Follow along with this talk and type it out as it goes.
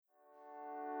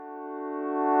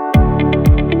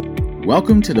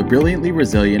Welcome to the Brilliantly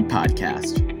Resilient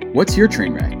podcast. What's your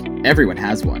train wreck? Everyone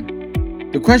has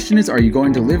one. The question is, are you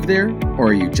going to live there or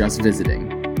are you just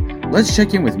visiting? Let's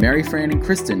check in with Mary Fran and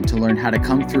Kristen to learn how to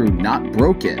come through not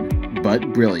broken,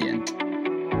 but brilliant.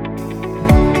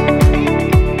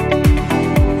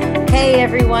 Hey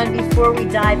everyone, before we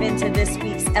dive into this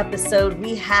week's episode,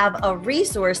 we have a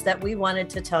resource that we wanted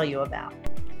to tell you about.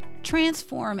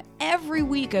 Transform every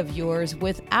week of yours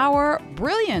with our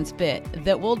Brilliance Bit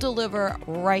that will deliver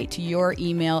right to your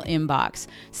email inbox.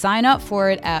 Sign up for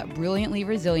it at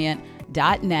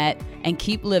brilliantlyresilient.net and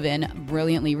keep living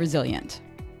brilliantly resilient.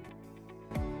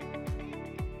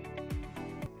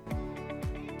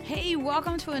 Hey,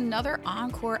 welcome to another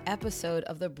encore episode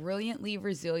of the Brilliantly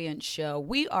Resilient Show.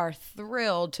 We are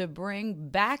thrilled to bring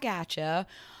back at you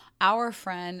our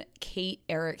friend Kate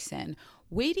Erickson.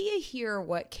 Wait till you hear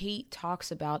what Kate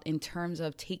talks about in terms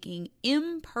of taking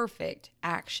imperfect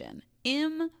action.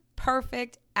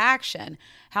 Imperfect action.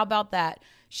 How about that?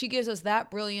 She gives us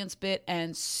that brilliance bit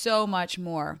and so much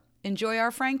more. Enjoy our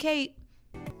friend Kate.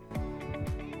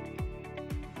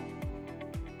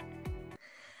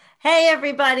 Hey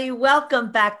everybody,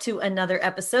 welcome back to another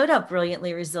episode of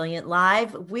Brilliantly Resilient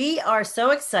Live. We are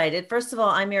so excited. First of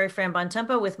all, I'm Mary Fran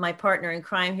Bontempo with my partner in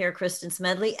crime here, Kristen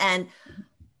Smedley, and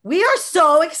we are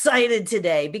so excited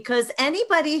today because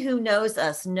anybody who knows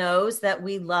us knows that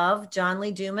we love John Lee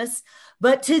Dumas,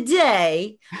 but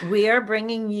today we are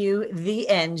bringing you the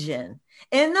engine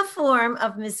in the form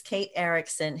of Miss Kate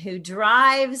Erickson, who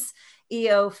drives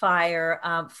EO Fire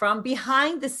from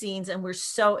behind the scenes, and we're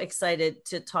so excited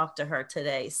to talk to her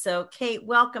today. So Kate,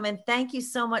 welcome, and thank you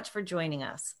so much for joining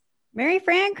us. Mary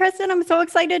Fran, Kristen, I'm so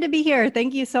excited to be here.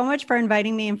 Thank you so much for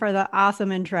inviting me and for the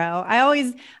awesome intro. I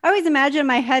always imagine in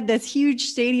my head this huge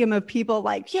stadium of people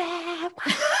like, yeah.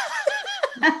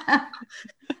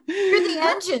 You're the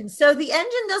engine. So the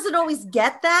engine doesn't always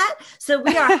get that. So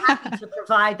we are happy to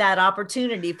provide that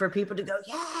opportunity for people to go,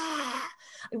 yeah.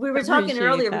 We were talking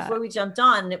earlier before we jumped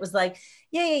on, and it was like,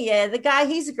 yeah. The guy,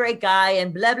 he's a great guy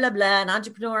and blah, blah, blah, and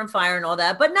entrepreneur on fire and all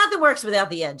that. But nothing works without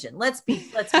the engine. Let's be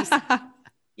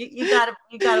You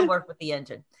gotta work with the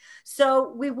engine.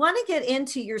 So we want to get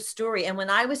into your story. And when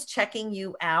I was checking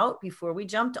you out before we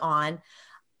jumped on,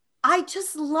 I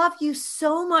just love you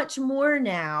so much more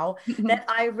now that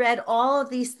I read all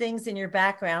of these things in your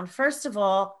background. First of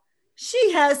all,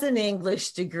 she has an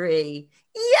English degree.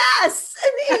 Yes,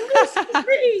 an English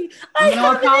degree. I'm going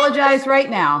to apologize right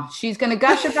now. She's going to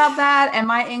gush about that. And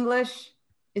my English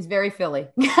is very Philly.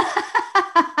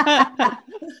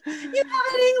 You have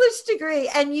an English degree,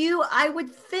 and I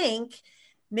would think,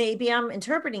 maybe I'm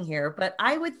interpreting here, but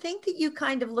I would think that you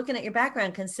kind of, looking at your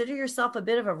background, consider yourself a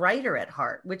bit of a writer at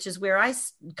heart, which is where I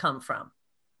come from.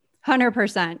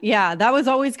 100%. Yeah. That was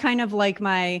always kind of like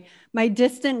my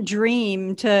distant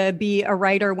dream to be a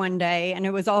writer one day. And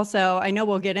it was also, I know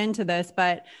we'll get into this,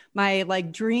 but my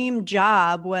dream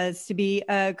job was to be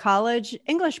a college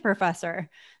English professor.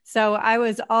 So I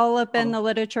was all up in the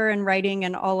literature and writing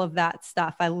and all of that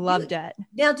stuff. I loved it.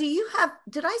 Now, do you have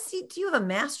a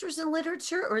master's in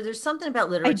literature, or there's something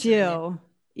about literature? I do.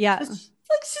 Yeah. I'm ready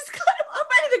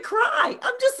to cry.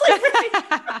 I'm just like, ready to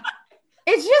cry.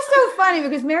 It's just so funny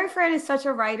because Mary Fran is such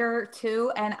a writer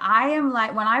too. And I am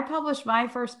like, when I published my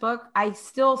first book, I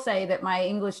still say that my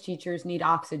English teachers need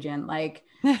oxygen. Like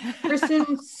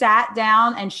Kristen sat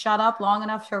down and shut up long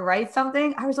enough to write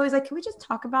something. I was always like, can we just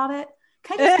talk about it?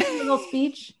 Can I just give a little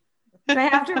speech? Do I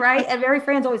have to write? And Mary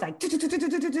Fran's always like,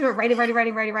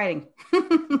 writing.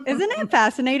 Isn't it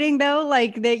fascinating though?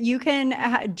 Like that you can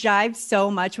jive so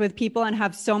much with people and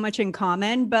have so much in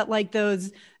common, but like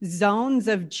those zones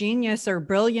of genius or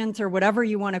brilliance or whatever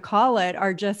you want to call it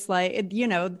are just like,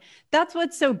 that's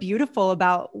what's so beautiful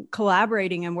about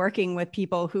collaborating and working with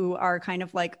people who are kind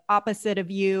of like opposite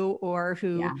of you or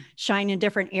who shine in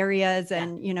different areas.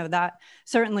 And, that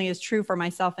certainly is true for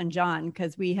myself and John,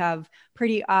 because we have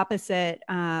pretty opposite,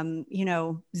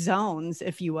 zones,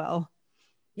 if you will.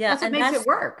 Yeah. That's what makes it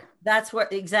work. That's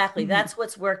what exactly. Mm-hmm. That's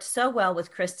what's worked so well with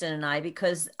Kristen and I,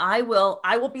 because I will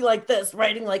be like this,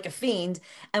 writing like a fiend.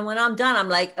 And when I'm done, I'm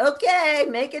like, okay,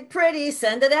 make it pretty,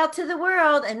 send it out to the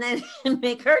world, and then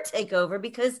make her take over,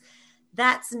 because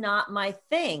that's not my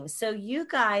thing. So you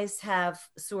guys have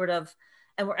sort of,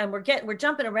 and we're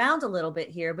jumping around a little bit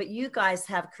here, but you guys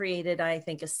have created, I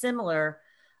think, a similar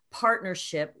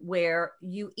partnership where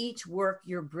you each work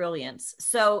your brilliance.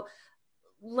 So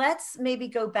let's maybe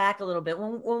go back a little bit.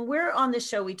 When we're on the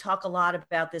show, we talk a lot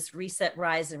about this reset,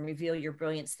 rise, and reveal your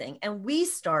brilliance thing. And we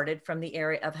started from the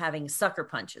area of having sucker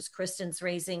punches. Kristen's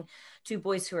raising 2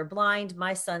 boys who are blind.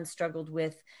 My son struggled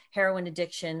with heroin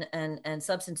addiction and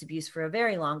substance abuse for a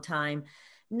very long time.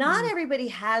 Not everybody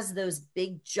has those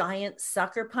big, giant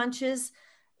sucker punches.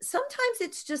 Sometimes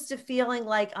it's just a feeling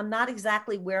like I'm not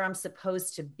exactly where I'm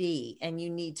supposed to be and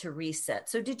you need to reset.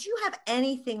 So did you have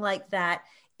anything like that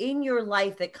in your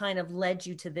life that kind of led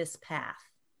you to this path?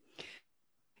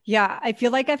 Yeah, I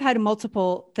feel like I've had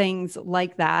multiple things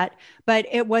like that, but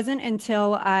it wasn't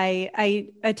until I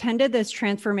attended this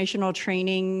transformational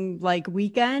training like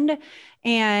weekend,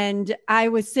 and I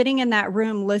was sitting in that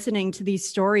room listening to these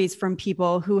stories from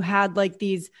people who had like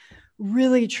these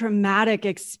really traumatic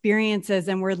experiences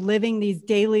and were living these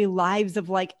daily lives of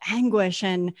like anguish.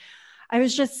 And I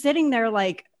was just sitting there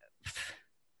like,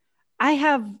 I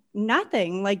have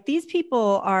nothing. Like these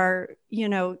people are,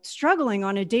 struggling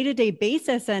on a day-to-day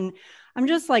basis. And I'm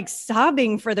just like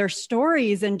sobbing for their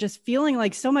stories and just feeling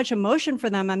like so much emotion for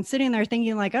them. I'm sitting there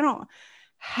thinking like, I don't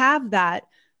have that.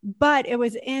 But it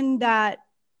was in that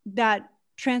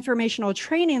transformational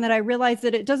training that I realized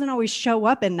that it doesn't always show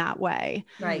up in that way.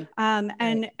 Right.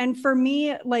 And for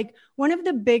me, like one of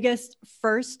the biggest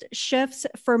first shifts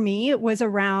for me was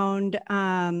around,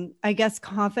 I guess,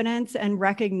 confidence and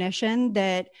recognition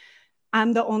that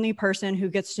I'm the only person who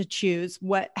gets to choose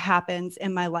what happens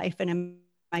in my life and in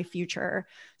my future.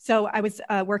 So I was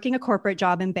working a corporate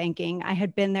job in banking. I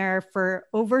had been there for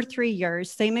over 3 years,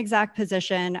 same exact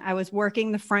position. I was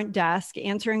working the front desk,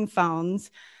 answering phones.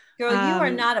 Girl, you are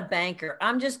not a banker.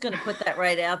 I'm just going to put that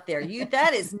right out there.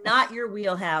 That is not your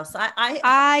wheelhouse.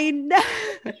 I know.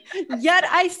 Yet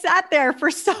I sat there for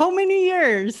so many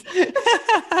years.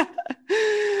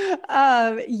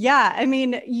 Yeah. I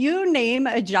mean, you name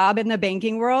a job in the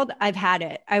banking world, I've had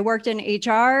it. I worked in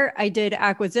HR. I did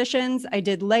acquisitions. I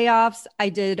did layoffs. I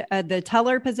did the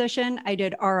teller position. I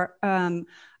did our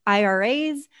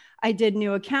IRAs. I did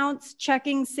new accounts,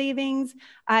 checking, savings.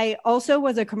 I also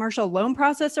was a commercial loan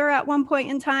processor at one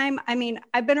point in time. I mean,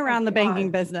 I've been around the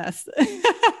banking business.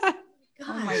 Oh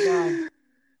my God.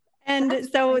 And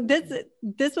that's so crazy.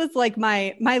 This was like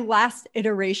my last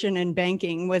iteration in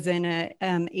banking was in a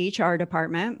HR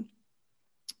department.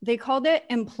 They called it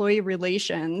employee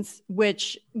relations,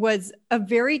 which was a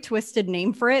very twisted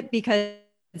name for it because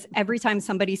every time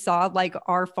somebody saw like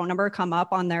our phone number come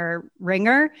up on their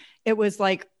ringer, it was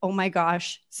like, oh my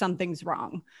gosh, something's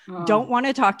wrong. Don't want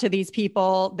to talk to these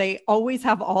people. They always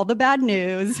have all the bad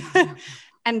news.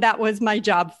 And that was my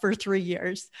job for 3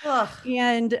 years. Ugh.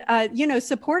 And,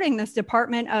 supporting this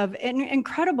department of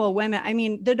incredible women. I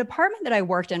mean, the department that I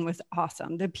worked in was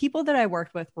awesome. The people that I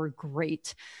worked with were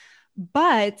great,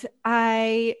 but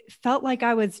I felt like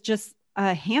I was just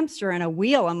a hamster in a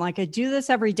wheel. I'm like, I do this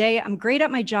every day. I'm great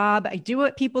at my job. I do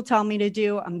what people tell me to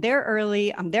do. I'm there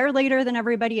early. I'm there later than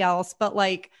everybody else. But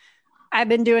like, I've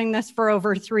been doing this for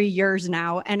over 3 years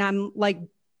now. And I'm like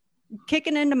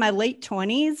kicking into my late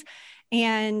 20s.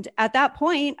 And at that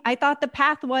point, I thought the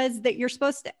path was that you're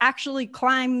supposed to actually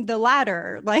climb the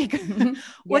ladder. Like,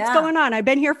 what's going on? I've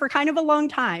been here for kind of a long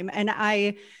time. And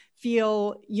I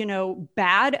feel,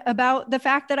 bad about the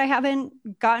fact that I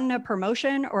haven't gotten a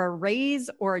promotion or a raise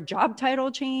or a job title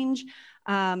change.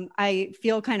 I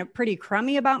feel kind of pretty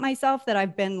crummy about myself that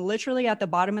I've been literally at the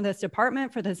bottom of this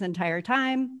department for this entire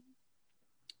time.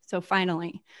 So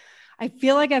finally, I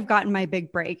feel like I've gotten my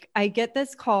big break. I get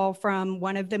this call from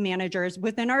one of the managers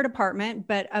within our department,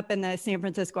 but up in the San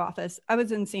Francisco office. I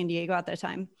was in San Diego at the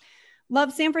time.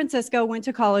 Love San Francisco, went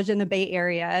to college in the Bay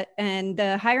Area, and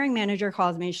the hiring manager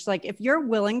calls me. She's like, if you're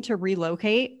willing to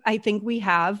relocate, I think we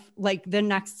have like the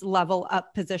next level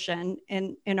up position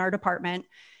in our department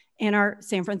in our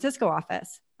San Francisco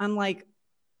office. I'm like,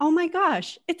 oh my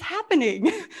gosh, it's happening.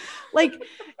 Like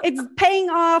it's paying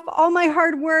off all my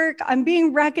hard work. I'm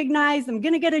being recognized. I'm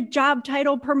going to get a job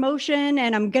title promotion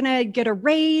and I'm going to get a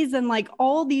raise and like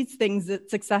all these things that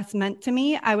success meant to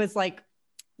me. I was like,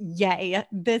 yay,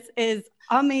 this is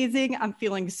amazing. I'm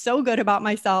feeling so good about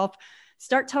myself.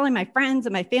 Start telling my friends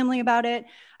and my family about it.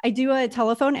 I do a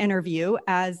telephone interview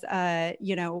as,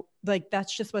 like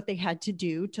that's just what they had to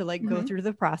do to like go through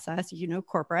the process,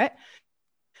 corporate.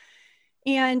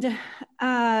 And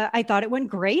I thought it went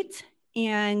great.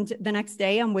 And the next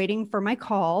day I'm waiting for my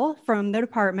call from the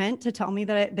department to tell me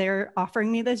that they're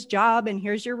offering me this job and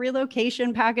here's your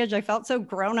relocation package. I felt so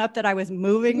grown up that I was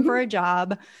moving for a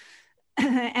job.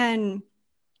 And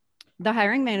the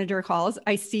hiring manager calls.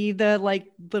 I see the like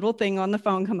little thing on the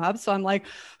phone come up. So I'm like,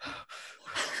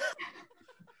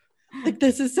 like,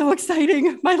 this is so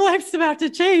exciting. My life's about to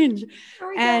change.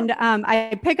 And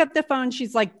I pick up the phone.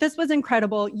 She's like, this was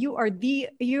incredible. You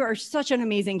are such an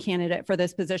amazing candidate for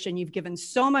this position. You've given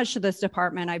so much to this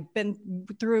department. I've been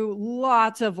through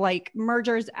lots of like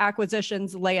mergers,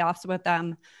 acquisitions, layoffs with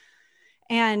them.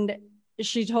 And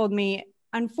she told me,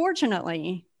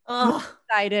 unfortunately, we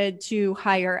decided to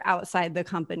hire outside the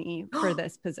company for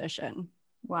this position.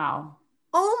 Wow.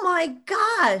 Oh my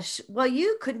gosh. Well,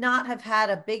 you could not have had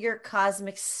a bigger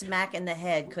cosmic smack in the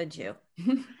head, could you?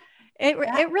 It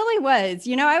really was.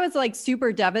 You know, I was like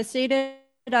super devastated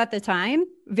at the time,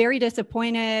 very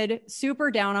disappointed, super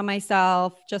down on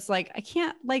myself, just like, I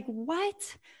can't, like,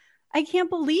 what? I can't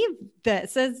believe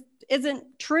this isn't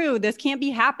true. This can't be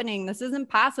happening. This isn't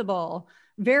possible.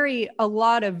 A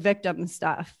lot of victim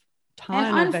stuff.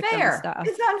 Ton of victim stuff.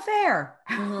 It's unfair.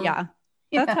 Yeah.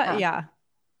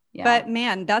 Yeah. But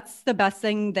man, that's the best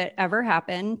thing that ever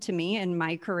happened to me in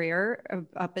my career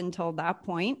up until that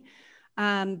point.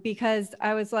 Because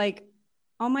I was like,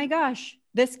 oh my gosh,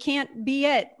 this can't be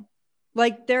it.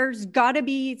 Like, there's got to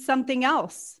be something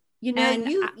else. You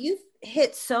know, you've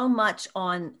hit so much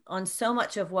on so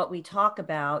much of what we talk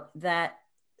about, that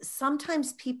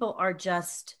sometimes people are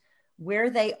just where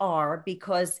they are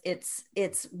because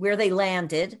it's where they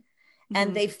landed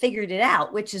and they figured it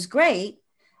out, which is great.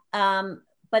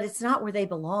 But it's not where they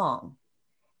belong.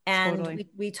 And totally.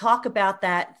 we talk about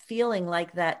that feeling,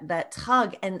 like that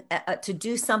tug, and to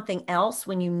do something else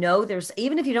when you know there's,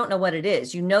 even if you don't know what it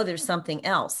is, you know there's something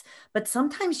else. But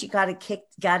sometimes you got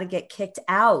to get kicked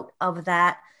out of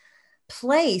that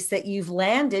place that you've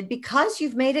landed because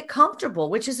you've made it comfortable,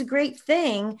 which is a great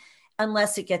thing,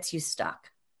 unless it gets you stuck.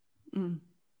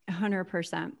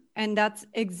 100%. And that's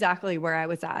exactly where I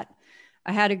was at.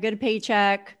 I had a good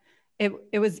paycheck.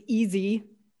 It was easy.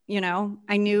 You know,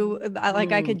 I knew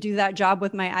I could do that job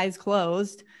with my eyes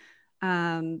closed.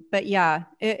 But yeah,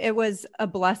 it was a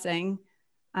blessing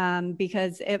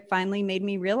because it finally made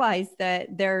me realize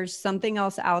that there's something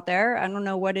else out there. I don't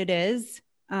know what it is.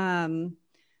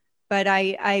 But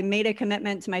I made a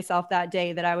commitment to myself that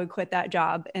day that I would quit that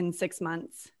job in 6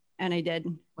 months. And I did.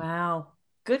 Wow.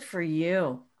 Good for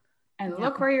you. And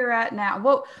look where you're at now.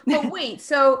 Well, but wait,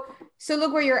 so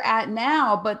look where you're at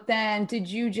now, but then did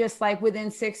you just like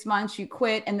within 6 months you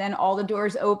quit and then all the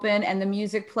doors open and the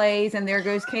music plays and there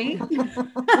goes Kate?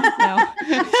 No.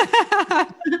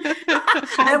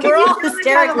 And we're all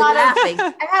hysterically laughing.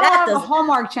 I had a lot of the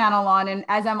Hallmark Channel on and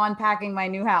as I'm unpacking my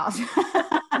new house.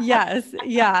 Yes.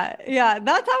 Yeah. Yeah.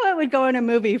 That's how it would go in a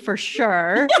movie for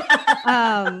sure.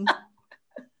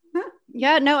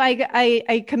 Yeah, no,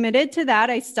 I committed to that.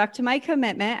 I stuck to my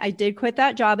commitment. I did quit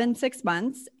that job in 6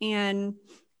 months. And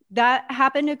that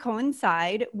happened to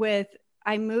coincide with,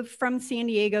 I moved from San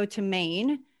Diego to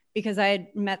Maine because I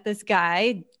had met this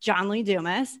guy, John Lee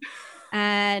Dumas.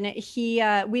 And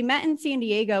we met in San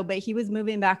Diego, but he was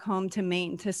moving back home to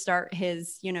Maine to start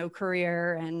his,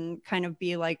 career and kind of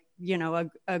be like,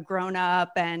 a grown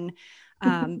up and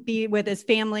be with his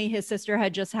family. His sister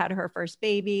had just had her first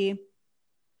baby.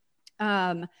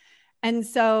 And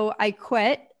so I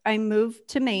quit. I moved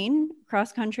to Maine,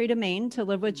 cross country to Maine to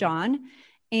live with John.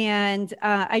 And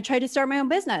I tried to start my own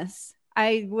business.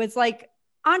 I was like,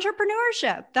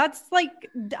 entrepreneurship. That's like,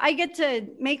 I get to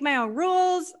make my own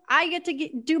rules. I get to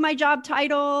do my job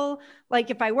title. Like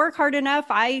if I work hard enough,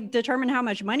 I determine how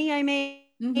much money I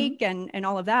make and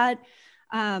all of that.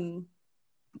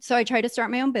 So I tried to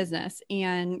start my own business,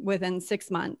 and within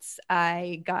 6 months,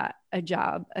 I got a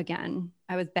job again.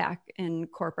 I was back in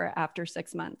corporate after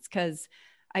 6 months because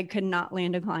I could not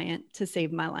land a client to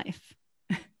save my life.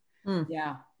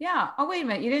 Yeah. Yeah. Oh, wait a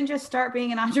minute. You didn't just start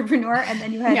being an entrepreneur and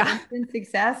then you had instant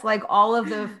success, like all of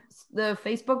the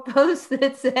Facebook posts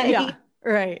that say,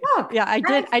 right. Look, yeah,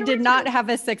 I did not have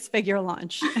a 6-figure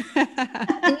launch.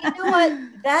 And you know what?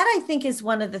 That I think is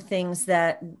one of the things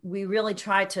that we really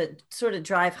try to sort of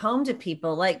drive home to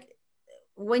people. Like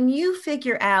when you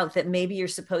figure out that maybe you're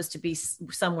supposed to be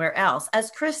somewhere else,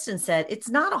 as Kristen said, it's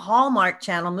not a Hallmark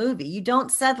Channel movie. You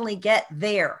don't suddenly get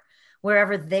there,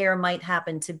 wherever there might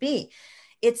happen to be.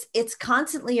 It's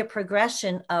constantly a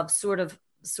progression of sort of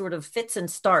fits and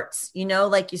starts,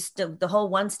 like the whole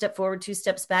 1 step forward, 2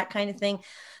 steps back kind of thing.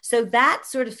 So that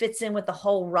sort of fits in with the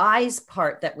whole rise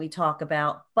part that we talk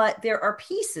about, but there are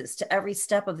pieces to every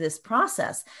step of this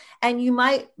process. And you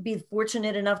might be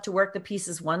fortunate enough to work the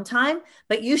pieces one time,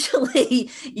 but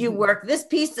usually you work this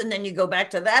piece and then you go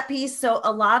back to that piece. So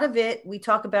a lot of it, we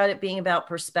talk about it being about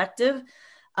perspective,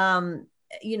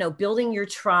 building your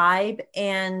tribe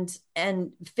and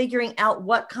figuring out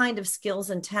what kind of skills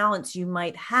and talents you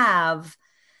might have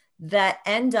that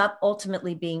end up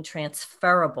ultimately being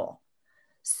transferable.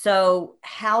 So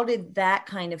how did that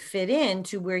kind of fit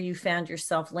into where you found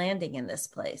yourself landing in this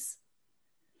place?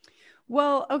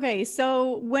 Well, okay.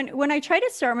 So when I tried to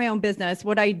start my own business,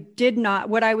 what I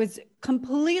was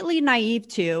completely naive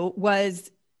to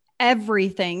was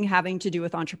everything having to do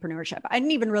with entrepreneurship. I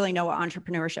didn't even really know what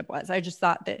entrepreneurship was. I just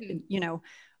thought that,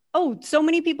 oh, so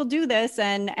many people do this.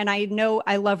 And I know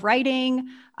I love writing.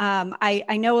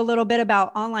 I know a little bit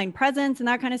about online presence and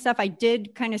that kind of stuff. I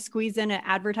did kind of squeeze in an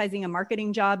advertising and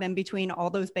marketing job in between all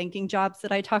those banking jobs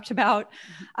that I talked about.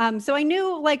 So I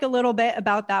knew like a little bit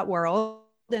about that world.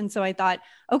 And so I thought,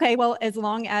 okay, well, as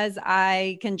long as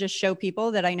I can just show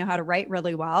people that I know how to write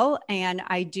really well and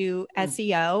I do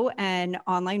SEO and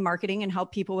online marketing and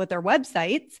help people with their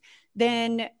websites,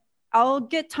 then I'll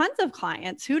get tons of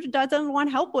clients. Who doesn't want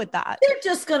help with that? They're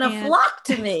just going to flock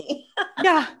to me.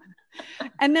 Yeah.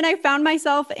 And then I found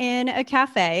myself in a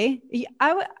cafe.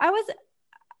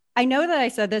 I know that I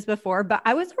said this before, but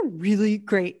I was a really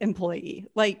great employee.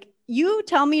 Like, you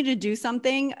tell me to do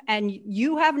something and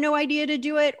you have no idea to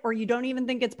do it, or you don't even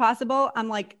think it's possible. I'm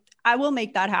like, I will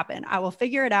make that happen. I will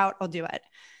figure it out. I'll do it.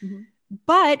 Mm-hmm.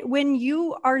 But when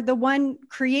you are the one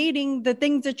creating the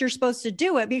things that you're supposed to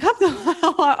do, it becomes a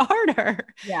lot harder,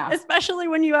 especially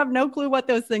when you have no clue what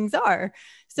those things are.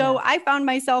 So I found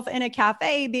myself in a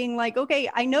cafe being like, okay,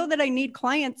 I know that I need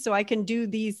clients so I can do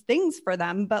these things for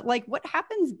them. But like, what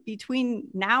happens between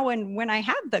now and when I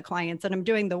have the clients and I'm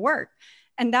doing the work?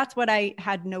 And that's what I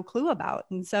had no clue about.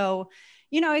 And so,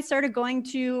 I started going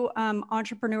to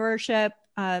entrepreneurship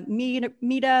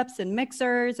meetups and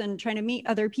mixers and trying to meet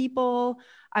other people.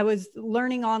 I was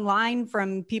learning online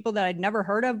from people that I'd never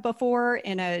heard of before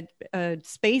in a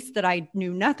space that I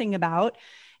knew nothing about.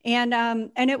 And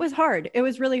it was hard. It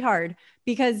was really hard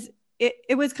because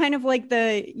it was kind of like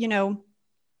the,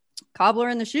 cobbler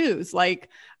in the shoes. Like,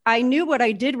 I knew what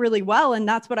I did really well and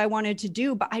that's what I wanted to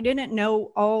do, but I didn't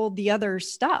know all the other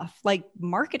stuff like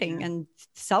marketing and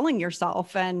selling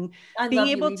yourself and being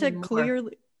able to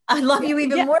clearly. I love you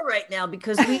even more right now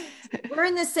because we were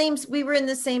in the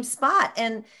same spot,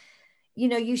 and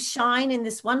you shine in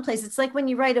this one place. It's like when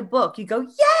you write a book, you go, yay,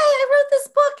 I wrote this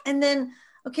book. And then,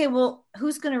 okay, well,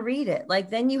 who's going to read it?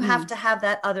 Like, then you have to have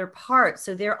that other part.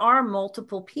 So there are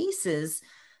multiple pieces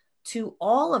to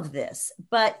all of this,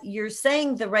 but you're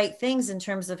saying the right things in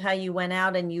terms of how you went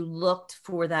out and you looked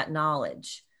for that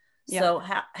knowledge. So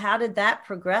how did that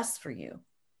progress for you?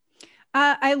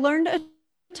 I learned a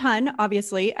ton.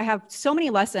 Obviously, I have so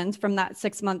many lessons from that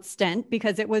 6-month stint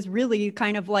because it was really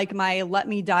kind of like let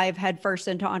me dive headfirst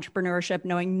into entrepreneurship,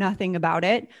 knowing nothing about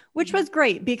it, which was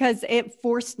great because it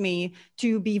forced me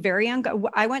to be very young.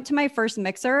 I went to my first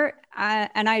mixer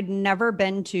and I'd never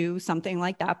been to something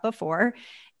like that before.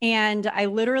 And I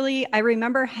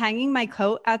remember hanging my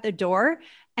coat at the door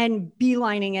and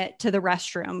beelining it to the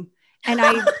restroom. And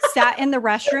I sat in the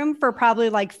restroom for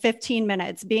probably like 15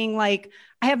 minutes being like,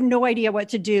 I have no idea what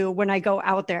to do when I go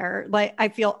out there. Like, I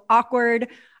feel awkward.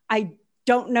 I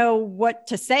don't know what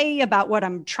to say about what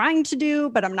I'm trying to do,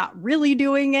 but I'm not really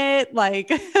doing it.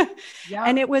 Like,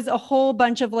 and it was a whole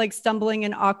bunch of like stumbling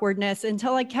and awkwardness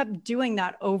until I kept doing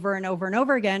that over and over and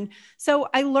over again. So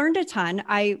I learned a ton.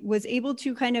 I was able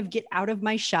to kind of get out of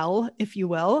my shell, if you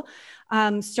will,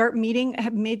 have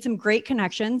made some great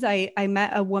connections. I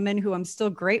met a woman who I'm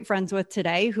still great friends with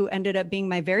today, who ended up being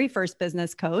my very first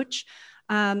business coach.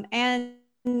 And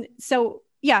so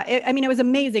it was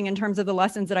amazing in terms of the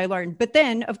lessons that I learned. But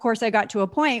then, of course, I got to a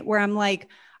point where I'm like,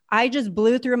 I just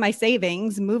blew through my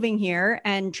savings moving here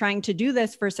and trying to do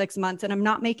this for 6 months, and I'm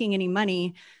not making any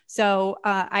money. So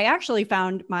I actually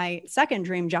found my second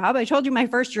dream job. I told you my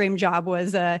first dream job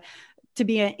was to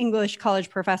be an English college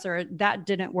professor. That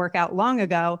didn't work out long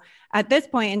ago. At this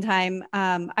point in time,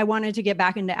 I wanted to get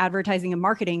back into advertising and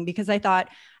marketing because I thought,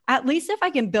 at least if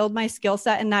I can build my skill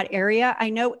set in that area,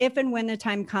 I know if and when the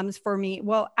time comes for me.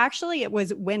 Well, actually, it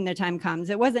was when the time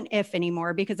comes. It wasn't if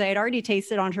anymore because I had already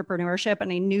tasted entrepreneurship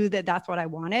and I knew that that's what I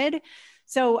wanted.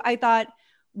 So I thought,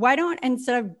 why don't,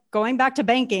 instead of going back to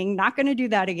banking, not going to do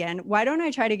that again, why don't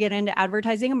I try to get into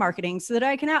advertising and marketing so that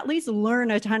I can at least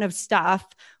learn a ton of stuff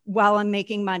while I'm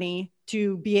making money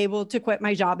to be able to quit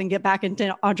my job and get back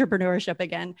into entrepreneurship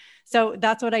again. So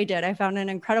that's what I did. I found an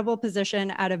incredible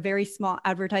position at a very small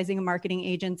advertising and marketing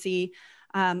agency.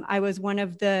 I was one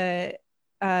of the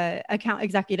account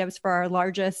executives for our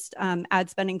largest ad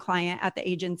spending client at the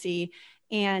agency,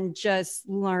 and just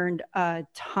learned a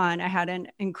ton. I had an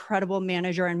incredible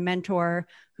manager and mentor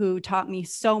who taught me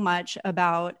so much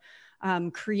about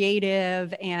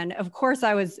creative. And of course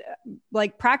I was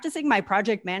like practicing my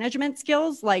project management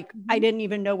skills. Like I didn't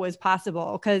even know was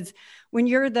possible, because when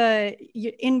you're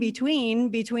in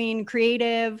between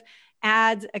creative,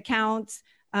 ads, accounts,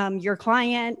 your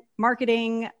client,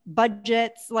 marketing,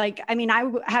 budgets. Like, I mean, I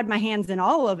had my hands in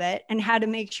all of it and had to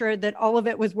make sure that all of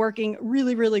it was working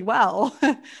really, really well.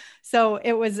 So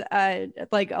it was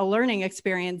like a learning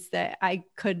experience that I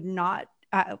could not,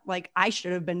 I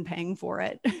should have been paying for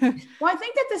it. Well, I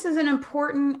think that this is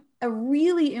a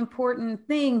really important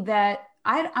thing that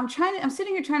I'm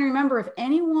sitting here trying to remember if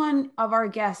any one of our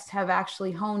guests have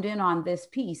actually honed in on this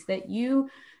piece, that you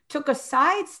took a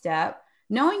sidestep,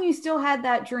 knowing you still had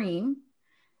that dream,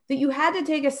 that you had to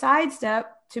take a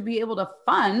sidestep to be able to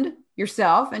fund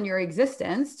yourself and your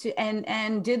existence,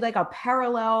 and did like a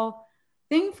parallel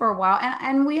thing for a while.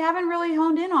 And we haven't really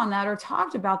honed in on that or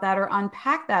talked about that or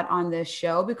unpacked that on this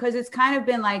show, because it's kind of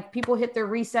been like people hit their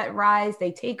reset rise,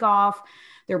 they take off,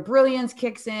 their brilliance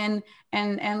kicks in,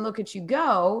 and look at you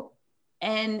go.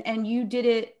 And you did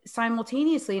it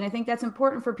simultaneously. And I think that's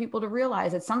important for people to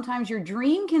realize, that sometimes your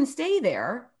dream can stay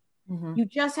there. Mm-hmm. You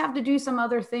just have to do some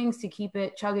other things to keep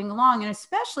it chugging along. And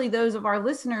especially those of our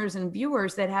listeners and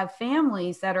viewers that have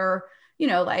families that are,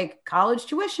 like college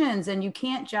tuitions, and you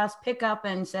can't just pick up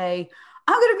and say,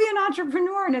 I'm going to be an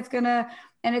entrepreneur and it's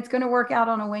going to work out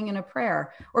on a wing and a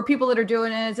prayer. Or people that are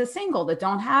doing it as a single, that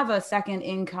don't have a second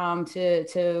income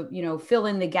to fill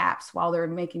in the gaps while they're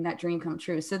making that dream come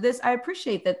true. So I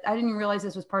appreciate that. I didn't realize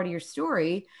this was part of your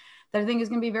story, that I think is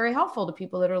going to be very helpful to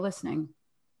people that are listening.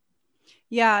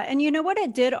 Yeah. And you know what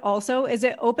it did also is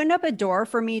it opened up a door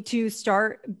for me to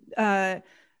start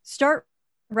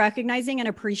recognizing and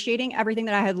appreciating everything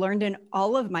that I had learned in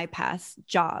all of my past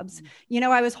jobs.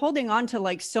 Mm-hmm. I was holding on to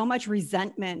like so much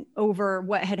resentment over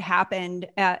what had happened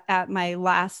at my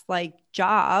last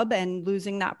job and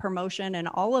losing that promotion and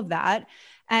all of that.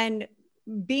 And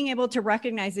being able to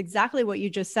recognize exactly what you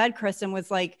just said, Kristen, was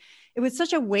like, it was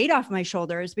such a weight off my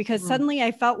shoulders, because suddenly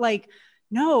I felt like,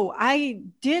 no, I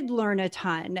did learn a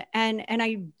ton and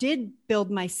I did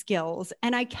build my skills,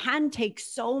 and I can take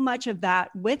so much of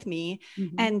that with me.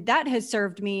 Mm-hmm. And that has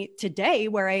served me today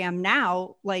where I am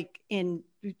now, in,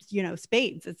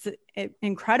 spades. It's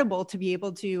incredible to be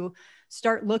able to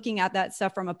start looking at that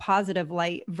stuff from a positive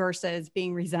light versus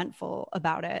being resentful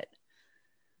about it.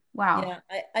 Wow. Yeah,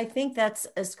 I think that's,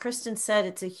 as Kristen said,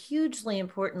 it's a hugely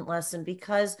important lesson,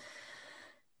 because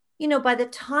by the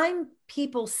time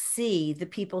people see the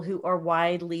people who are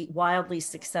wildly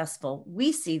successful,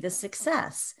 we see the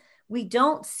success. We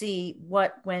don't see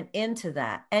what went into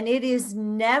that. And it is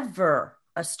never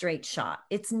a straight shot.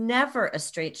 It's never a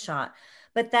straight shot.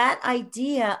 But that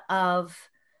idea of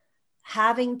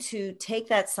having to take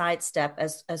that sidestep,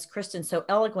 as Kristen so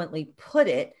eloquently put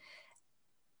it,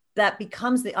 that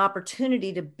becomes the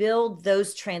opportunity to build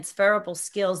those transferable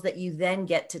skills that you then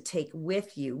get to take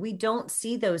with you. We don't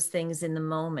see those things in the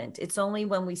moment. It's only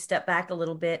when we step back a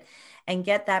little bit and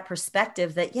get that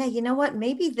perspective that, yeah, you know what,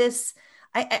 maybe this,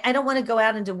 I don't want to go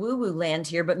out into woo-woo land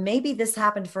here, but maybe this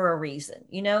happened for a reason,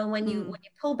 and when you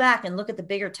pull back and look at the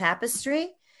bigger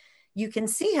tapestry, you can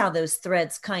see how those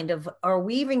threads kind of are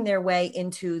weaving their way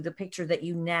into the picture that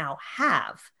you now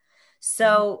have.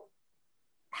 So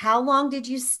how long did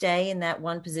you stay in that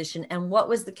one position, and what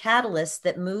was the catalyst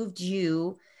that moved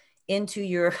you into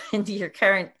your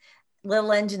current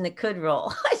little engine that could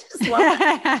roll? I just love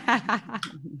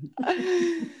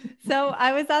So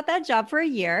I was at that job for a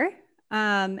year,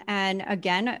 and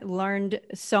again learned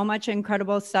so much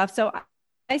incredible stuff. So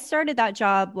I started that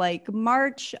job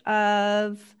March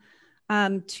of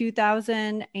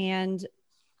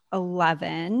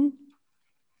 2011.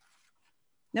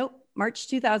 Nope. March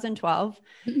 2012.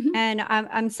 Mm-hmm. And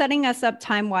I'm setting us up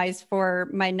time-wise for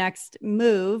my next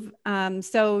move.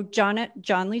 So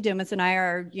John Lee Dumas and I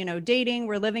are, dating.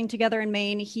 We're living together in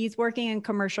Maine. He's working in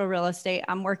commercial real estate.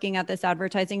 I'm working at this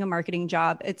advertising and marketing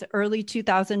job. It's early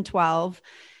 2012.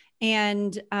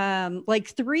 And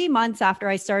 3 months after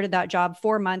I started that job,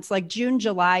 4 months, June,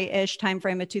 July-ish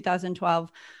timeframe of 2012,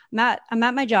 I'm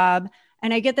at my job.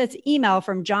 And I get this email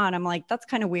from John. I'm like, that's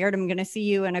kind of weird. I'm going to see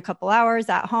you in a couple hours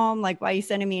at home. Why are you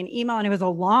sending me an email? And it was a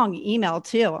long email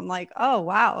too. I'm like, oh,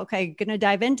 wow. Okay. Going to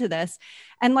dive into this.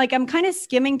 And I'm kind of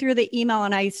skimming through the email,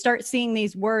 and I start seeing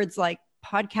these words like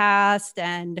podcast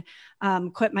and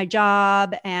quit my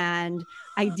job and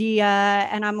idea.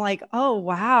 And I'm like, oh,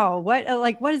 wow.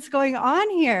 What is going on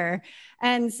here?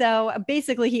 And so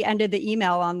basically he ended the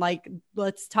email on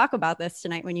let's talk about this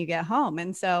tonight when you get home.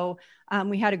 And so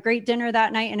we had a great dinner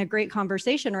that night and a great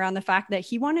conversation around the fact that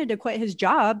he wanted to quit his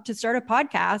job to start a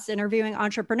podcast interviewing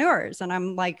entrepreneurs. And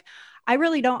I'm like, I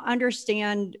really don't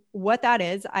understand what that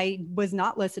is. I was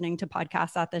not listening to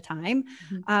podcasts at the time.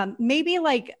 Maybe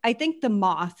like, I think The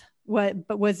Moth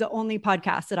was the only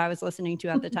podcast that I was listening to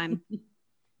at the time.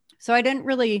 So I didn't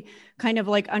really kind of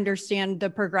like understand the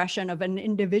progression of an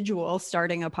individual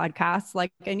starting a podcast.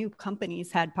 Like I knew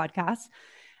companies had podcasts.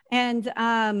 And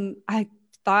I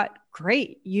thought,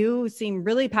 great, you seem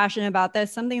really passionate about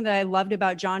this. Something that I loved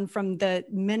about John from the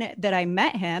minute that I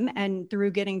met him and through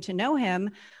getting to know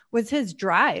him was his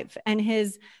drive and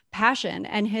his passion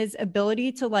and his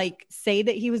ability to like say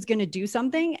that he was going to do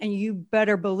something and you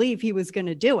better believe he was going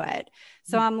to do it.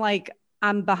 So I'm like,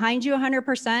 I'm behind you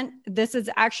 100%. This is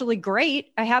actually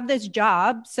great. I have this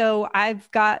job, so I've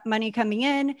got money coming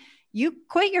in. You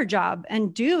quit your job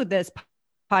and do this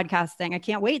podcast thing. I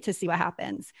can't wait to see what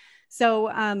happens.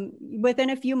 So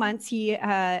within a few months, he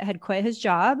had quit his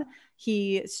job.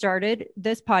 He started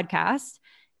this podcast,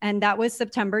 and that was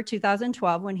September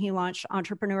 2012 when he launched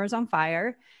Entrepreneurs on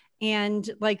Fire. And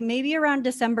like maybe around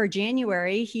December,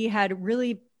 January, he had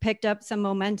really picked up some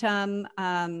momentum,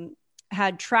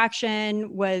 had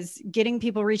traction, was getting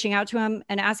people reaching out to him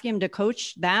and asking him to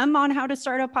coach them on how to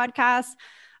start a podcast.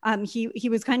 He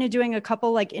was kind of doing a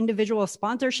couple like individual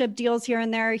sponsorship deals here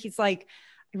and there. He's like,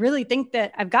 I really think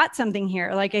that I've got something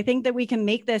here. Like, I think that we can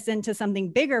make this into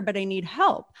something bigger, but I need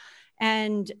help.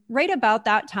 And right about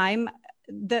that time,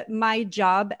 my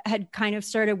job had kind of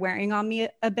started wearing on me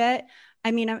a bit.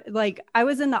 I mean, like I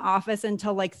was in the office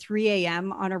until like 3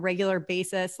 a.m. on a regular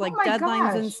basis. Like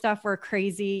deadlines and stuff were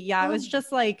crazy. Yeah. It was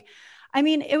just like, I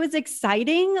mean, it was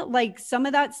exciting. Like some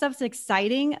of that stuff's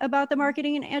exciting about the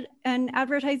marketing and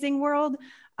advertising world.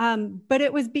 But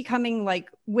it was becoming like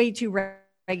way too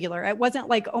regular. It wasn't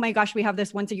like, oh my gosh, we have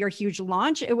this once a year huge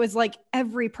launch. It was like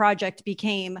every project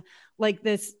became like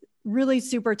this really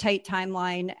super tight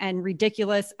timeline and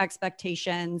ridiculous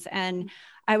expectations. And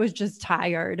I was just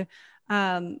tired.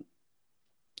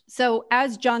 So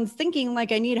as John's thinking,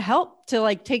 like, I need help to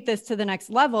like take this to the next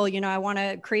level, you know, I want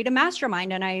to create a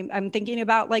mastermind and I'm thinking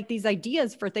about like these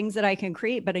ideas for things that I can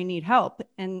create, but I need help.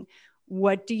 And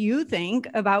what do you think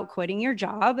about quitting your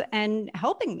job and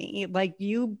helping me? Like,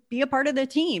 you be a part of the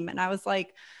team. And I was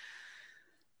like,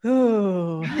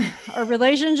 ooh, our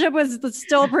relationship was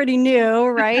still pretty new.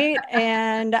 Right.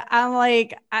 And I'm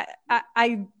like,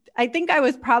 I think I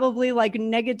was probably like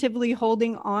negatively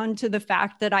holding on to the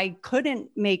fact that I couldn't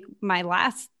make my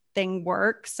last thing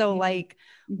work. So like,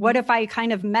 what if I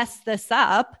kind of mess this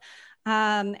up?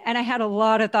 And I had a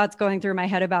lot of thoughts going through my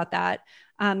head about that.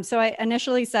 So I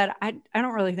initially said, I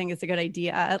don't really think it's a good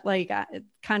idea. Like, it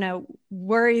kind of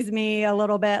worries me a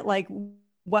little bit, like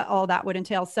what all that would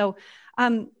entail. So,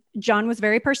 John was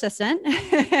very persistent.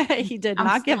 He did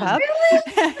not give up.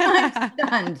 Really? I'm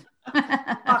stunned.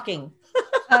 Talking.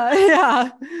 Yeah.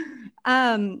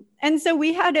 And so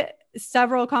we had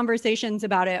several conversations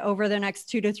about it over the next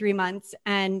 2 to 3 months.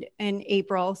 And in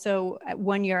April, so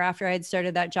 1 year after I had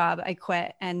started that job, I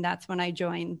quit. And that's when I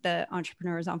joined the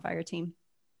Entrepreneurs on Fire team.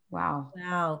 Wow.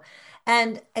 Wow.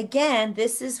 And again,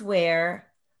 this is where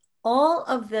all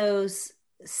of those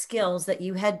skills that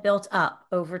you had built up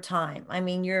over time. I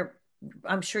mean,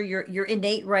 I'm sure your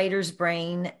innate writer's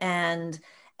brain and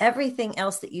everything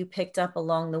else that you picked up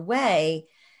along the way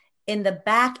in the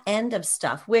back end of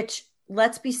stuff, which,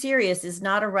 let's be serious, is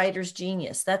not a writer's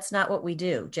genius. That's not what we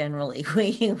do generally.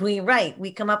 We write,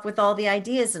 we come up with all the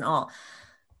ideas and all.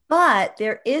 But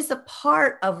there is a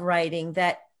part of writing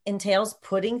that entails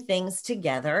putting things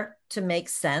together to make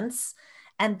sense.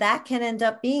 And that can end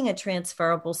up being a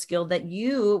transferable skill that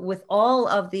you, with all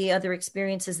of the other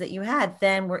experiences that you had,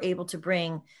 then were able to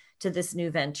bring to this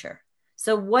new venture.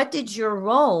 So what did your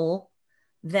role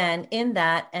then in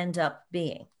that end up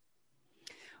being?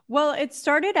 Well, it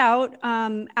started out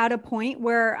at a point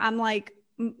where I'm like,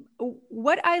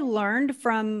 what I learned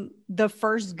from the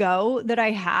first go that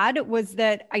I had was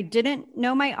that I didn't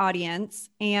know my audience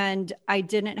and I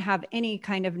didn't have any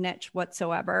kind of niche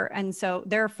whatsoever. And so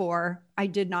therefore I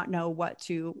did not know what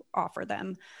to offer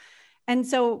them. And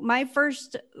so my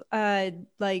first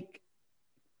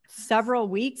several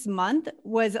weeks, month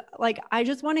was like, I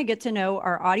just want to get to know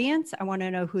our audience. I want to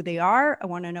know who they are. I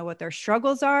want to know what their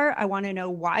struggles are. I want to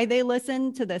know why they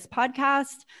listen to this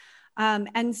podcast.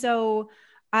 And so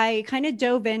I kind of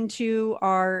dove into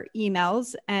our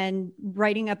emails and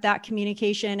writing up that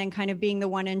communication and kind of being the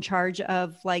one in charge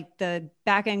of like the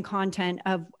back end content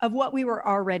of what we were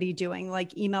already doing,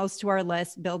 like emails to our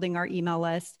list, building our email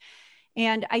list.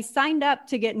 And I signed up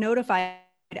to get notified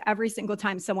every single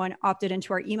time someone opted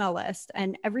into our email list.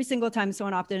 And every single time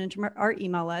someone opted into our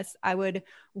email list, I would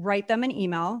write them an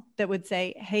email that would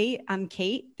say, hey, I'm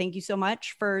Kate. Thank you so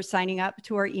much for signing up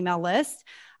to our email list.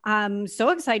 I'm so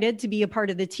excited to be a part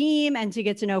of the team and to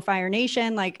get to know Fire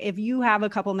Nation. Like, if you have a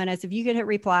couple minutes, if you could hit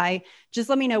reply, just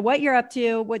let me know what you're up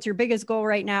to, what's your biggest goal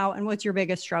right now, and what's your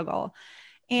biggest struggle.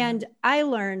 And I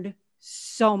learned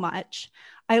so much.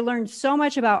 I learned so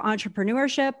much about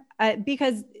entrepreneurship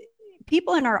because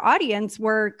people in our audience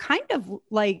were kind of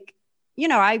like,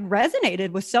 I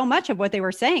resonated with so much of what they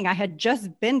were saying. I had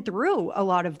just been through a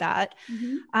lot of that.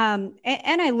 And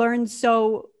I learned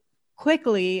so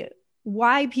quickly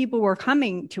why people were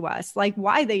coming to us, like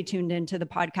why they tuned into the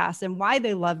podcast and why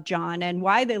they loved John and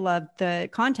why they loved the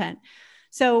content.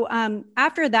 So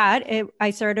after that, I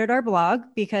started our blog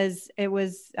because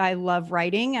I love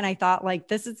writing. And I thought, like,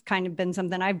 this has kind of been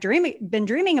something I've been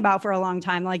dreaming about for a long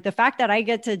time. Like, the fact that I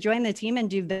get to join the team and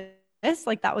do this,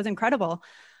 like, that was incredible.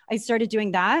 I started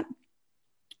doing that.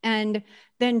 And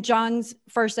then John's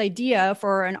first idea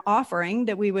for an offering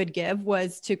that we would give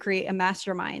was to create a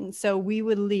mastermind. So we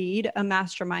would lead a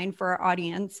mastermind for our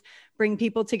audience, bring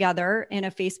people together in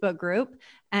a Facebook group,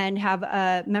 and have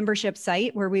a membership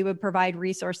site where we would provide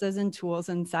resources and tools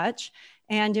and such.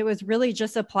 And it was really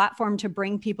just a platform to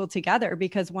bring people together,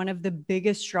 because one of the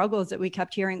biggest struggles that we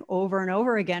kept hearing over and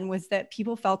over again was that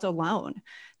people felt alone.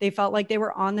 They felt like they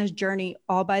were on this journey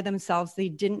all by themselves. They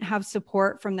didn't have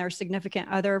support from their significant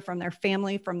other, from their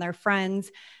family, from their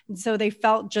friends. And so they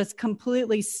felt just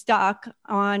completely stuck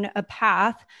on a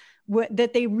path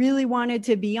that they really wanted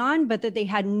to be on, but that they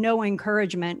had no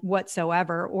encouragement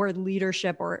whatsoever or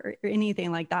leadership or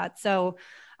anything like that. So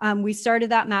we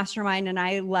started that mastermind, and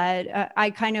I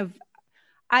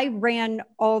ran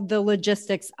all the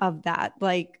logistics of that.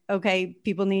 Like, okay,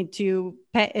 people need to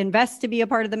invest to be a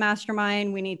part of the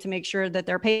mastermind. We need to make sure that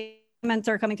their payments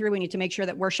are coming through. We need to make sure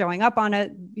that we're showing up on a,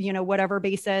 whatever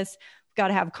basis. We've got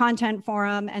to have content for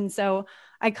them. And so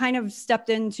I kind of stepped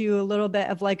into a little bit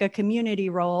of like a community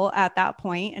role at that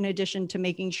point, in addition to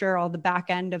making sure all the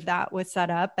back end of that was set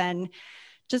up, and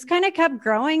just kind of kept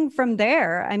growing from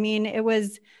there. I mean, it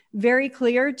was very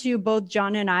clear to both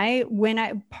John and I,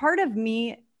 part of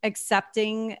me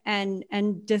accepting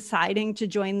and deciding to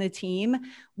join the team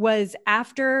was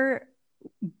after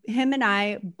him and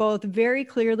I both very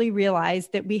clearly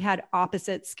realized that we had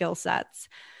opposite skill sets.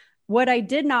 What I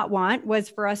did not want was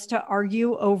for us to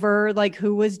argue over like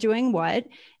who was doing what.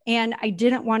 And I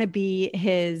didn't want to be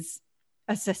his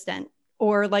assistant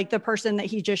or like the person that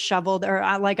he just shoveled, or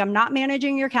like, I'm not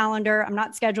managing your calendar. I'm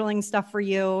not scheduling stuff for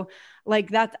you like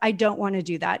that. I don't want to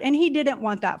do that. And he didn't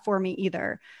want that for me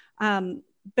either.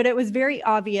 But it was very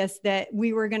obvious that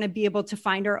we were going to be able to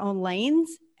find our own lanes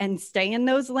and stay in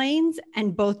those lanes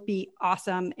and both be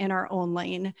awesome in our own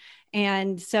lane.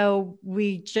 And so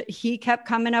he kept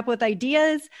coming up with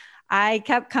ideas. I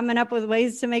kept coming up with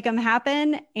ways to make them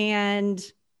happen. And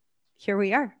here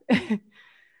we are.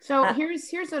 So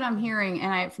here's what I'm hearing.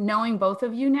 And knowing both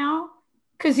of you now,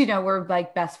 because, we're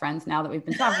like best friends now that we've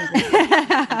been talking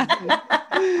to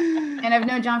and I've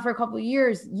known John for a couple of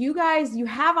years. You guys, you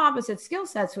have opposite skill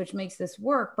sets, which makes this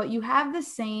work, but you have the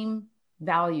same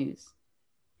values.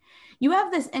 You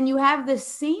have this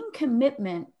same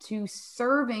commitment to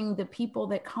serving the people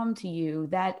that come to you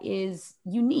that is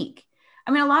unique.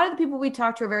 I mean, a lot of the people we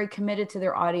talk to are very committed to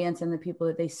their audience and the people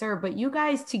that they serve, but you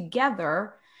guys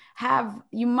together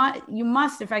you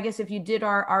must, if you did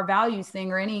our values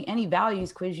thing or any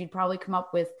values quiz, you'd probably come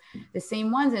up with the same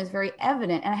ones. And it's very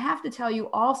evident. And I have to tell you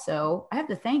also, I have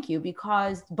to thank you,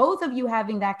 because both of you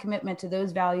having that commitment to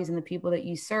those values and the people that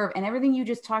you serve, and everything you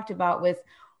just talked about with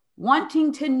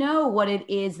wanting to know what it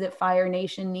is that Fire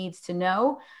Nation needs to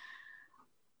know.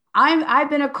 I've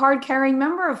been a card carrying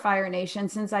member of Fire Nation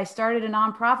since I started a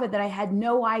nonprofit that I had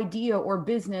no idea or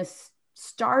business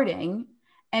starting.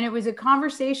 And it was a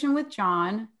conversation with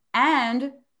John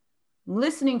and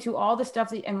listening to all the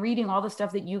stuff and reading all the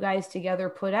stuff that you guys together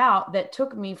put out that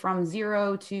took me from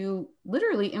zero to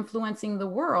literally influencing the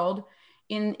world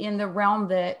in the realm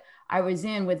that I was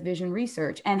in with vision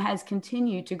research, and has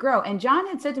continued to grow. And John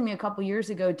had said to me a couple of years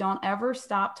ago, don't ever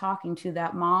stop talking to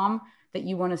that mom that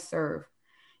you want to serve.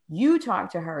 You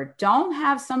talk to her. Don't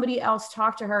have somebody else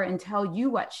talk to her and tell you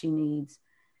what she needs.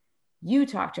 You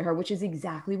talk to her, which is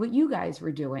exactly what you guys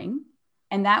were doing.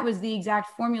 And that was the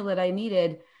exact formula that I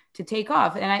needed to take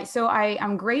off. And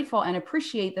I'm grateful and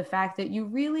appreciate the fact that you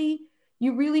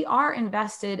really are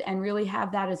invested and really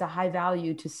have that as a high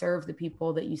value to serve the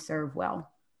people that you serve well.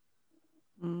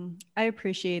 I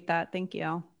appreciate that. Thank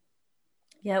you.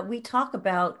 Yeah, we talk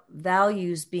about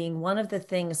values being one of the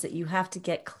things that you have to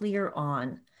get clear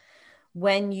on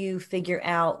when you figure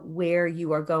out where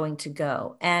you are going to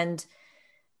go. And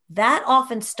that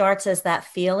often starts as that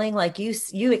feeling like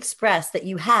you expressed that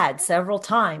you had several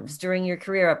times during your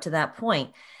career up to that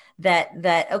point,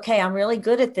 that okay, I'm really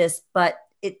good at this, but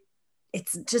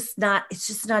it's just not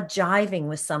jiving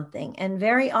with something. And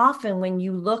very often when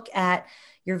you look at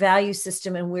your value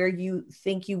system and where you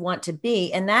think you want to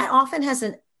be, and that often has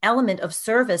an element of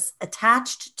service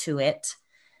attached to it,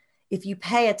 if you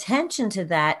pay attention to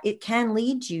that, it can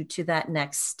lead you to that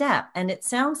next step. And it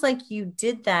sounds like you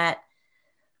did that,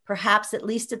 perhaps at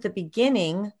least at the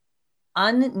beginning,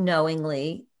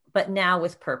 unknowingly, but now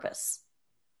with purpose.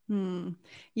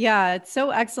 Yeah, it's so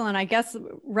excellent. I guess,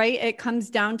 right, it comes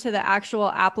down to the actual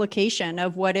application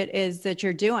of what it is that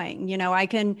you're doing. You know, I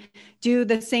can do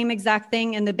the same exact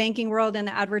thing in the banking world, in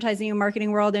the advertising and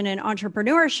marketing world, and in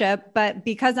entrepreneurship, but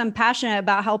because I'm passionate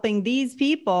about helping these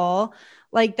people,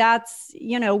 like that's,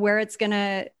 you know, where it's going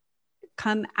to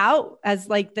come out as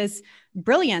like this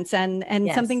brilliance and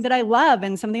yes, something that I love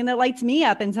and something that lights me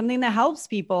up and something that helps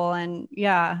people. And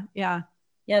yeah.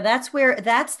 Yeah, that's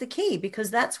the key, because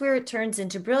that's where it turns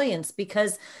into brilliance,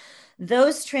 because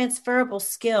those transferable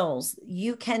skills,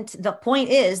 the point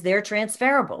is they're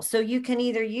transferable. So you can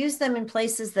either use them in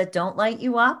places that don't light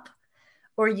you up,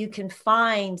 or you can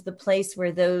find the place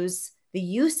where the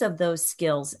use of those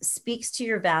skills speaks to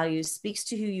your values, speaks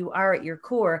to who you are at your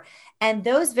core. And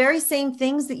those very same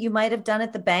things that you might have done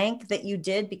at the bank that you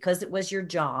did because it was your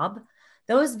job,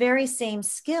 those very same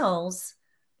skills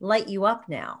light you up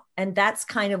now. And that's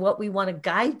kind of what we want to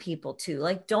guide people to.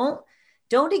 Like, don't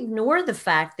ignore the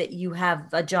fact that you have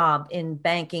a job in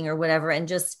banking or whatever and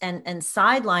just and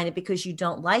sideline it because you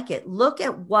don't like it. Look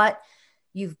at what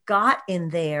you've got in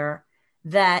there,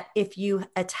 that if you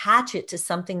attach it to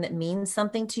something that means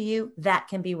something to you, that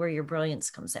can be where your brilliance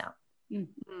comes out.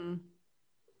 Mm-hmm.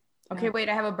 Okay, wait,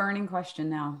 I have a burning question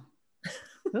now.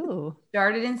 Ooh.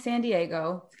 Started in San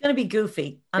Diego. It's going to be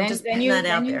goofy. Then you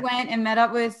went and met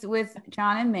up with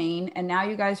John in Maine, and now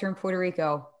you guys are in Puerto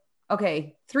Rico.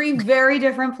 Okay, 3 very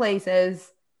different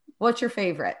places. What's your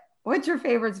favorite? What's your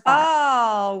favorite spot?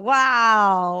 Oh,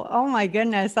 wow. Oh my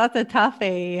goodness. That's a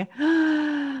toughie.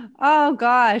 Oh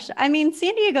gosh. I mean,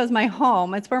 San Diego's my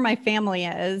home. It's where my family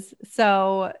is.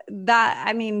 So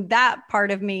that part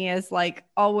of me is like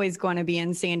always going to be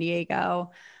in San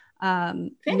Diego.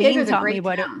 San Diego's a great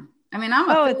town. I'm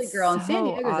a Philly girl, and San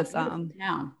Diego's awesome. A beautiful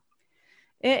town.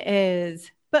 It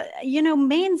is. But, you know,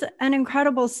 Maine's an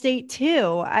incredible state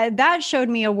too. That showed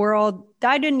me a world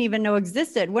that I didn't even know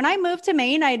existed. When I moved to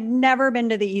Maine, I'd never been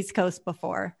to the East Coast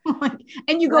before.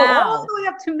 And you go all the way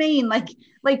up to Maine, like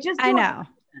just. I know.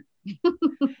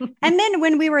 And then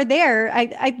when we were there,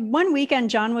 I one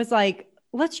weekend, John was like,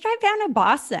 let's drive down to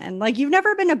Boston. Like, you've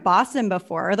never been to Boston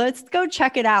before. Let's go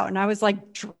check it out. And I was like,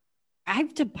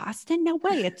 drive to Boston? No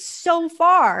way. It's so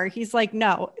far. He's like,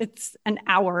 no, it's an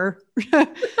hour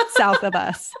south of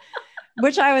us,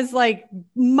 which I was like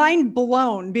mind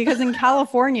blown, because in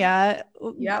California,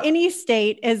 any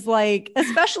state is like,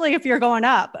 especially if you're going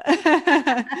up.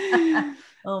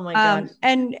 Oh my gosh.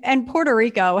 And Puerto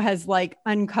Rico has like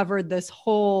uncovered this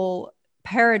whole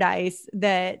paradise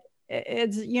that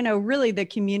it's, you know, really the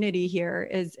community here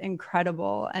is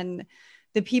incredible. And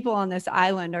the people on this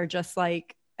island are just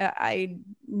like, I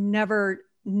never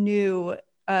knew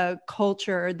a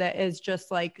culture that is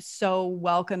just like so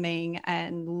welcoming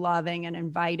and loving and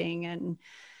inviting and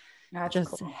that's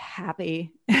just cool.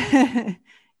 Happy.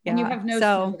 And you have no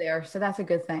snow there, so that's a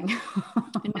good thing.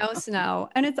 No snow,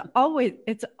 and it's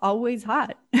always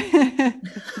hot.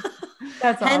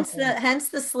 That's hence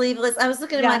the sleeveless. I was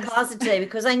looking at my closet today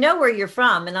because I know where you're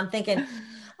from, and I'm thinking,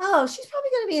 oh, she's probably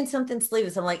going to be in something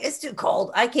sleeveless. I'm like, it's too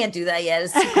cold. I can't do that yet.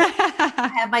 It's too cold.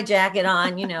 I have my jacket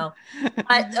on, you know.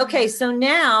 Okay, so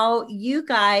now you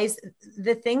guys,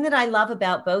 the thing that I love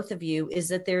about both of you is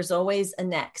that there's always a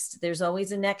next. There's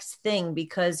always a next thing,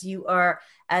 because you are,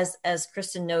 as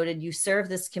Kristen noted, you serve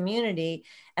this community,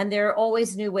 and there are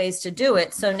always new ways to do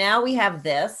it. So now we have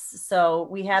this. So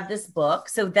we have this book.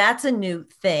 So that's a new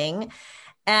thing.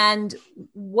 And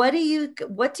what do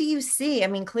you see? I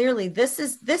mean, clearly this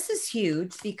is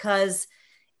huge, because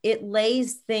it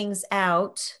lays things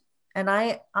out. And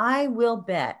I will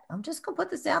bet, I'm just going to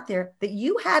put this out there, that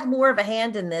you had more of a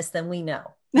hand in this than we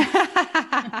know. Being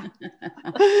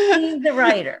the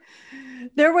writer.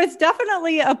 There was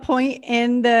definitely a point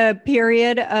in the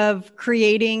period of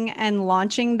creating and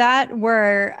launching that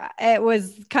where it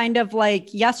was kind of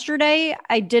like yesterday,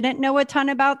 I didn't know a ton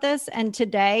about this. And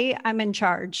today I'm in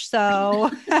charge.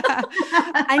 So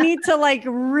I need to like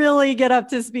really get up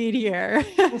to speed here.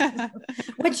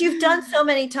 Which you've done so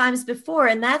many times before.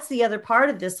 And that's the other part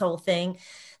of this whole thing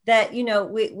that, you know,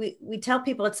 we tell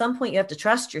people at some point you have to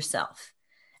trust yourself.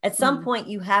 At some point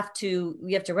you have to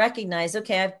recognize,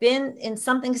 okay, I've been in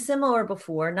something similar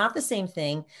before, not the same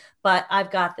thing, but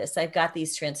I've got this. I've got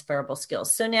these transferable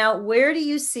skills. So now where do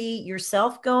you see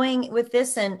yourself going with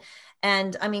this? And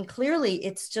I mean, clearly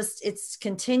it's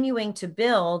continuing to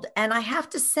build. And I have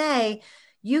to say,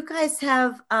 you guys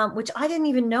have, which I didn't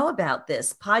even know about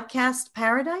this, Podcast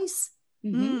Paradise.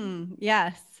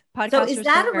 Yes. So is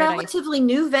that a relatively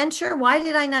new venture? Why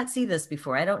did I not see this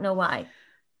before? I don't know why.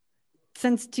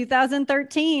 Since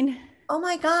 2013. Oh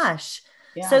my gosh.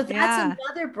 Yeah. So that's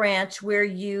another branch where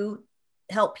you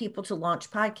help people to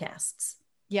launch podcasts.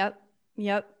 Yep.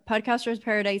 Podcasters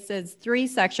Paradise is 3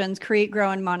 sections: create,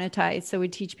 grow, and monetize. So we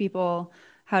teach people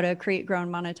how to create, grow,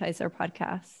 and monetize their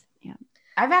podcasts. Yeah.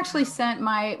 I've actually sent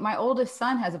my oldest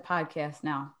son has a podcast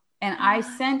now, and I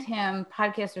sent him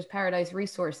Podcasters Paradise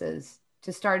resources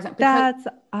to start. That's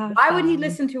awesome. Why would he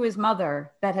listen to his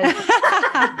mother that has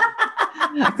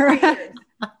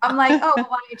I'm like, oh, well,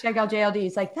 why don't you check out JLD?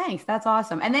 He's like, thanks, that's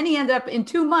awesome. And then he ended up in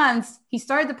 2 months, he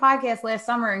started the podcast last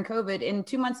summer in COVID, and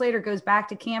 2 months later goes back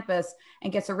to campus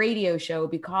and gets a radio show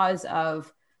because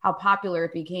of how popular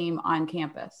it became on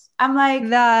campus. I'm like,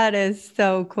 that is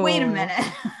so cool. Wait a minute.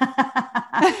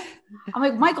 I'm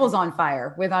like, Michael's on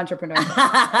fire with entrepreneurship.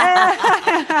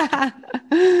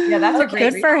 Yeah, that's a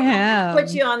great good for him.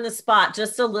 Put you on the spot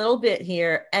just a little bit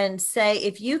here and say,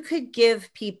 if you could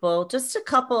give people just a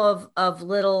couple of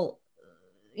little,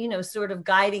 you know, sort of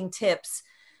guiding tips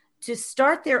to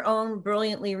start their own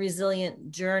brilliantly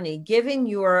resilient journey, given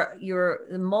your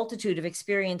multitude of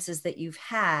experiences that you've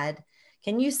had,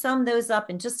 can you sum those up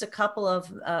in just a couple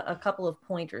of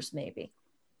pointers, maybe?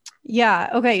 Yeah.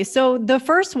 Okay. So the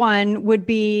first one would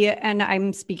be, and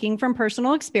I'm speaking from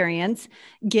personal experience,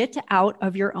 get out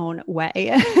of your own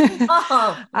way.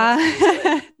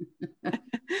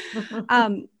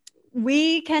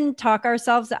 We can talk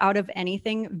ourselves out of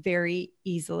anything very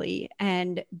easily.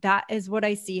 And that is what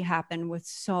I see happen with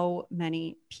so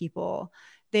many people.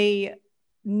 They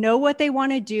know what they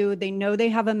want to do. They know they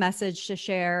have a message to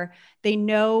share. They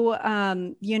know,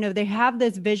 they have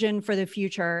this vision for the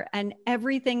future, and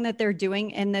everything that they're doing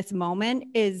in this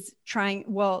moment is trying,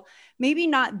 well, maybe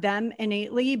not them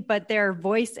innately, but their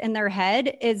voice in their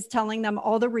head is telling them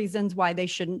all the reasons why they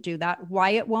shouldn't do that,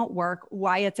 why it won't work,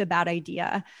 why it's a bad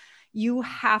idea. You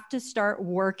have to start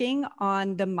working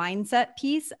on the mindset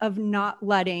piece of not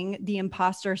letting the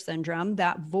imposter syndrome,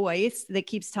 that voice that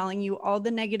keeps telling you all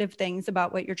the negative things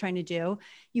about what you're trying to do.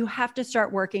 You have to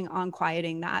start working on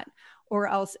quieting that, or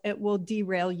else it will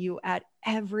derail you at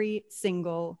every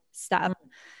single step.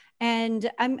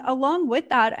 And along with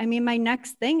that, I mean, my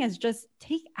next thing is just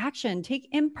take action, take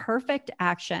imperfect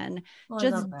action.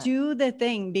 Just do the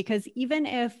thing, because even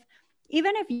if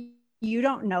you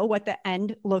don't know what the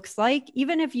end looks like,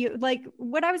 even if you, like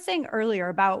what I was saying earlier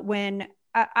about when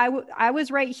I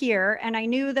was right here and I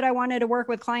knew that I wanted to work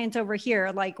with clients over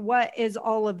here, like what is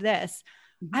all of this?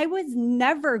 I was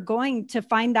never going to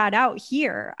find that out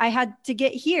here. I had to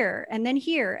get here and then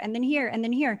here and then here and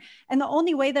then here. And the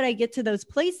only way that I get to those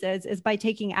places is by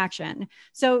taking action.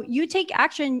 So you take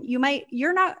action, you might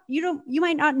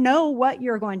not know what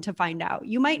you're going to find out.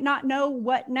 You might not know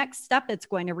what next step it's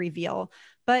going to reveal.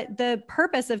 But the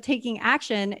purpose of taking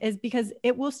action is because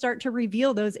it will start to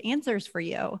reveal those answers for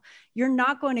you. You're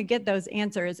not going to get those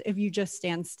answers if you just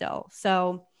stand still.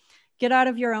 So get out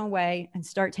of your own way and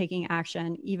start taking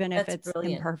action, even if it's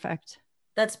imperfect.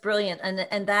 That's brilliant.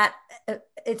 And that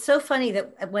it's so funny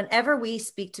that whenever we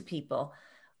speak to people,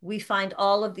 we find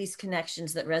all of these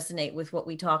connections that resonate with what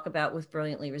we talk about with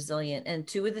Brilliantly Resilient. And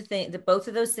both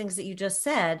of those things that you just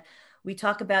said, we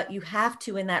talk about, you have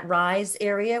to, in that rise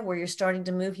area where you're starting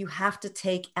to move, you have to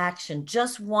take action,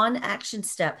 just one action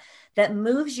step that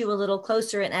moves you a little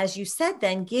closer. And as you said,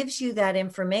 then gives you that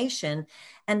information.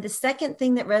 And the second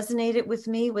thing that resonated with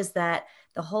me was that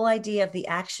the whole idea of the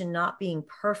action not being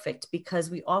perfect, because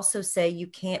we also say you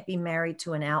can't be married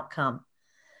to an outcome.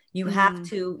 You have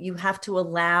to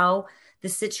allow the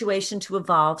situation to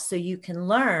evolve so you can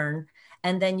learn,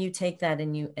 and then you take that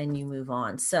and you move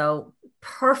on. So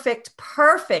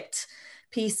perfect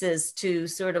pieces to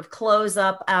sort of close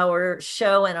up our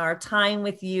show and our time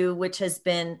with you, which has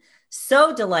been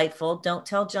so delightful. Don't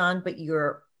tell John, but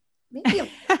you're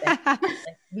Maybe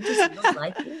we just don't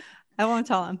like you. I won't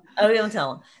tell him. Oh, you don't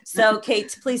tell him. So,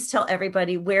 Kate, please tell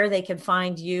everybody where they can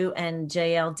find you and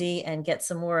JLD and get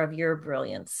some more of your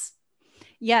brilliance.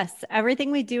 Yes, everything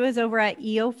we do is over at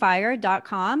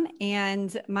eofire.com.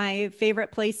 And my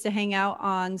favorite place to hang out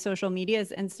on social media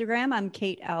is Instagram. I'm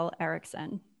Kate L.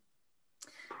 Erickson.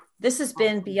 This has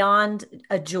been beyond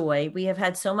a joy. We have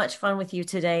had so much fun with you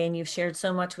today, and you've shared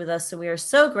so much with us. So we are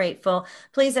so grateful.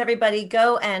 Please, everybody,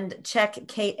 go and check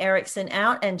Kate Erickson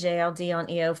out and JLD on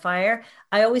EOFire.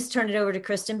 I always turn it over to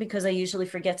Kristen because I usually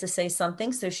forget to say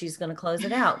something. So she's going to close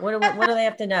it out. What do they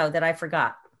have to know that I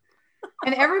forgot?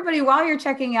 And everybody, while you're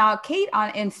checking out Kate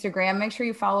on Instagram, make sure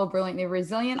you follow Brilliantly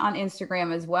Resilient on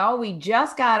Instagram as well. We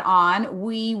just got on.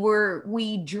 We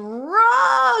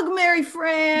drug Mary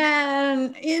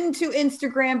Fran into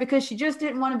Instagram because she just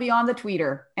didn't want to be on the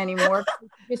Twitter anymore.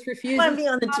 She just refused to be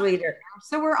on the Twitter.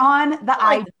 So we're on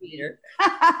the Twitter,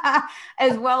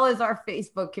 as well as our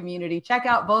Facebook community. Check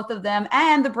out both of them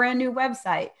and the brand new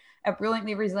website at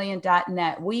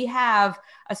brilliantlyresilient.net. We have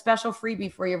a special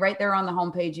freebie for you right there on the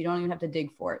homepage. You don't even have to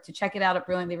dig for it. So check it out at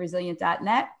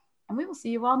brilliantlyresilient.net, and we will see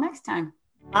you all next time.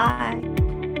 Bye.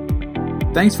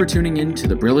 Thanks for tuning in to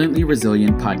the Brilliantly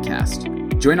Resilient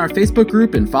podcast. Join our Facebook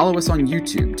group and follow us on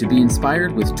YouTube to be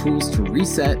inspired with tools to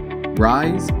reset,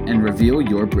 rise, and reveal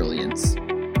your brilliance.